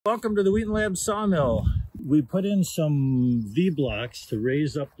Welcome to the Wheaton Lab sawmill. We put in some V-blocks to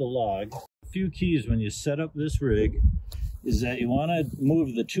raise up the log. A few keys when you set up this rig is that you want to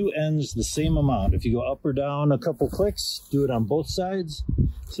move the two ends the same amount. If you go up or down a couple clicks, do it on both sides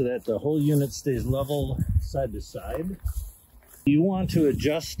so that the whole unit stays level side to side. You want to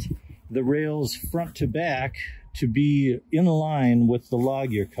adjust the rails front to back to be in line with the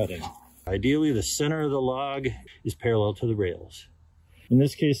log you're cutting. Ideally, the center of the log is parallel to the rails. In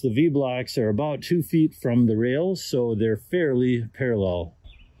this case, the V-blocks are about 2 feet from the rails, so they're fairly parallel.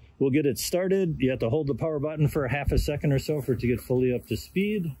 We'll get it started. You have to hold the power button for a half a second or so for it to get fully up to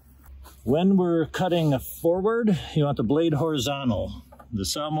speed. When we're cutting forward, you want the blade horizontal. The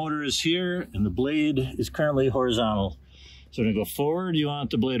saw motor is here and the blade is currently horizontal. So to go forward, you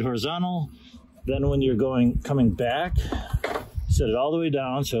want the blade horizontal. Then when you're coming back, set it all the way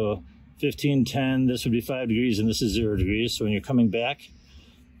down. So 15, 10, this would be 5 degrees and this is 0 degrees. So when you're coming back,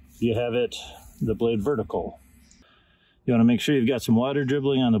 you have the blade vertical. You want to make sure you've got some water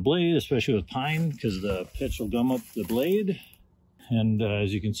dribbling on the blade, especially with pine, because the pitch will gum up the blade. And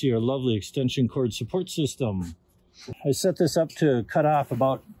as you can see, our lovely extension cord support system. I set this up to cut off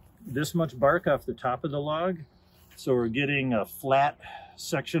about this much bark off the top of the log. So we're getting a flat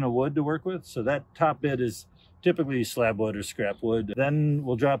section of wood to work with. So that top bit is typically slab wood or scrap wood. Then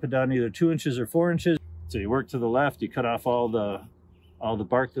we'll drop it down either 2 inches or 4 inches. So you work to the left, you cut off all the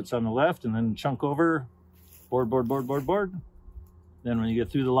bark that's on the left, and then chunk over, board. Then when you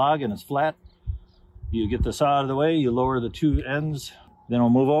get through the log and it's flat, you get the saw out of the way, you lower the two ends, then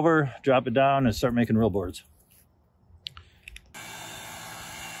we'll move over, drop it down, and start making real boards.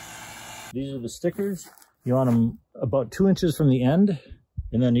 These are the stickers. You want them about 2 inches from the end,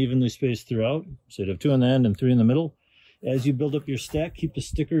 and then evenly spaced throughout. So you'd have 2 on the end and 3 in the middle. As you build up your stack, keep the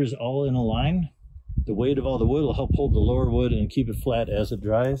stickers all in a line. The weight of all the wood will help hold the lower wood and keep it flat as it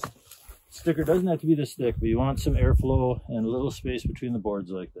dries. Sticker doesn't have to be this thick, but you want some airflow and a little space between the boards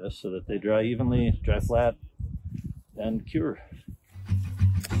like this so that they dry evenly, dry flat, and cure.